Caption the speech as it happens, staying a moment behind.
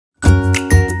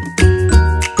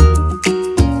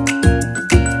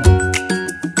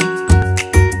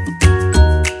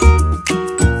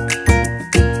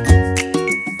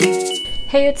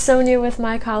it's Sonia with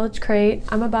My College Crate.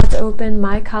 I'm about to open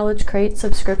My College Crate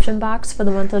subscription box for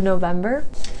the month of November.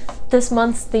 This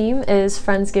month's theme is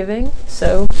Friendsgiving,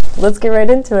 so let's get right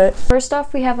into it. First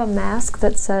off, we have a mask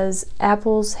that says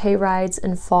apples, hayrides,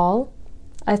 and fall.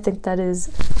 I think that is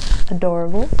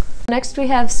adorable. Next we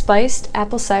have spiced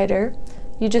apple cider.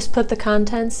 You just put the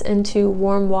contents into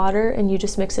warm water and you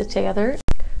just mix it together.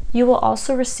 You will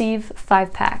also receive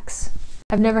 5 packs.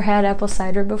 I've never had apple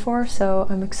cider before, so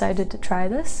I'm excited to try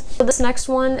this. So this next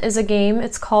one is a game.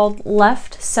 It's called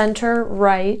Left, Center,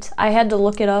 Right. I had to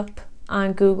look it up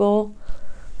on Google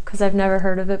because I've never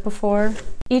heard of it before.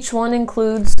 Each one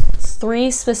includes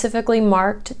 3 specifically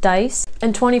marked dice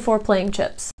and 24 playing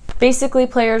chips. Basically,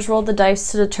 players roll the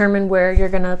dice to determine where you're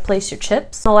gonna place your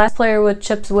chips. The last player with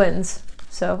chips wins.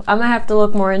 So I'm gonna have to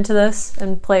look more into this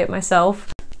and play it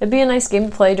myself. It'd be a nice game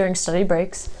to play during study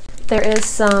breaks. There is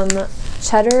some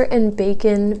cheddar and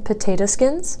bacon potato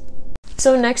skins.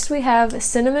 So next we have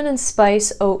cinnamon and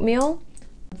spice oatmeal.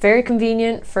 Very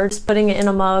convenient for just putting it in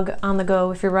a mug on the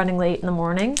go if you're running late in the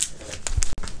morning.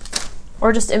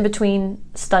 Or just in between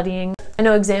studying. I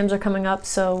know exams are coming up,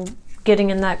 so getting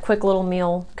in that quick little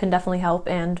meal can definitely help,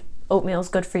 and oatmeal is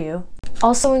good for you.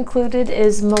 Also included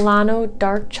is Milano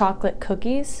dark chocolate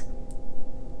cookies.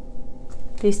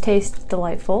 These taste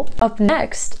delightful. Up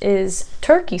next is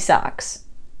turkey socks.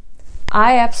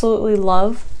 I absolutely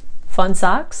love fun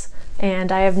socks,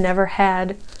 and I have never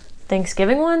had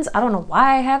Thanksgiving ones. I don't know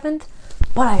why I haven't,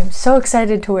 but I am so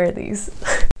excited to wear these.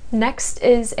 Next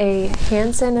is a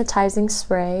hand sanitizing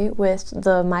spray with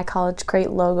the My College Crate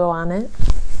logo on it.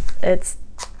 It's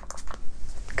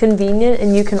convenient,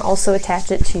 and you can also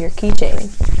attach it to your keychain.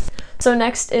 So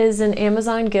next is an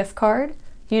Amazon gift card.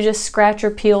 You just scratch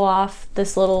or peel off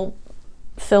this little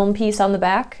film piece on the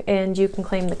back and you can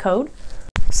claim the code.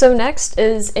 So next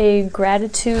is a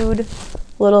gratitude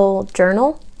little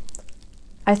journal.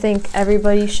 I think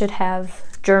everybody should have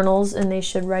journals and they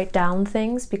should write down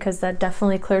things because that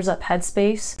definitely clears up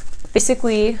headspace.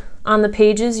 Basically, on the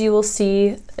pages you will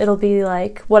see it'll be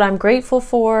like what I'm grateful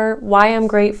for, why I'm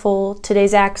grateful,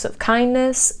 today's acts of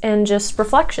kindness, and just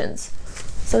reflections.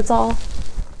 So it's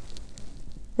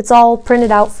all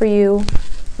printed out for you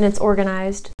and it's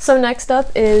organized. So next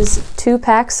up is 2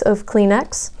 packs of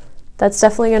Kleenex. That's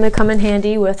definitely going to come in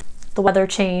handy with the weather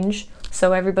change,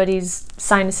 so everybody's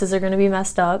sinuses are going to be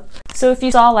messed up. So if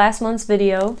you saw last month's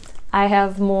video, I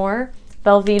have more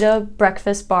Belvita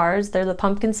breakfast bars. They're the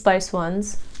pumpkin spice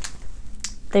ones.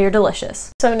 They are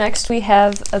delicious. So next we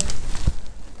have a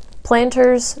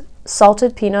Planters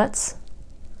salted peanuts.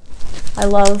 I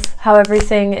love how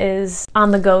everything is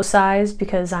on the go size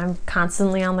because I'm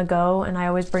constantly on the go and I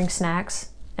always bring snacks,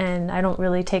 and I don't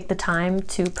really take the time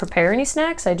to prepare any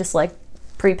snacks. I just like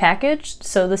pre-packaged,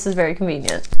 so this is very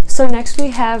convenient. So next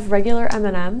we have regular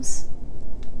M&Ms.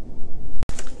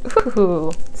 Ooh,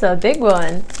 it's a big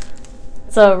one.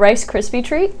 It's a Rice Krispie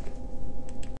treat.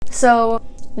 So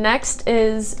next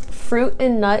is fruit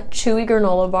and nut chewy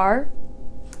granola bar.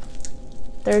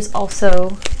 There's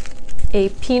also a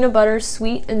peanut butter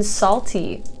sweet and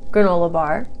salty granola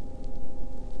bar.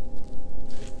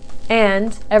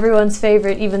 And everyone's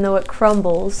favorite, even though it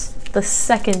crumbles the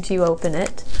second you open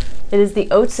it, it is the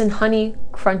oats and honey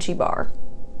crunchy bar.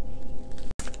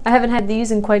 I haven't had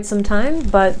these in quite some time,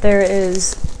 but there is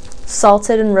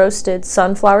salted and roasted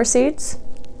sunflower seeds.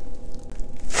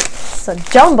 It's a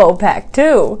jumbo pack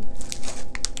too.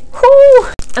 Whoo!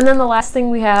 And then the last thing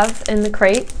we have in the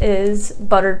crate is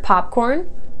buttered popcorn.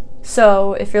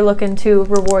 So if you're looking to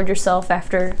reward yourself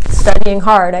after studying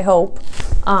hard, I hope,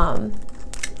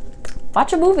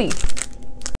 watch a movie.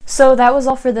 So that was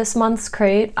all for this month's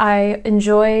crate. I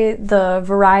enjoy the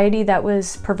variety that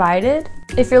was provided.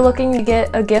 If you're looking to get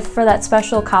a gift for that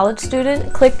special college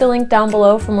student, click the link down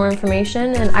below for more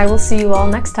information, and I will see you all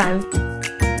next time.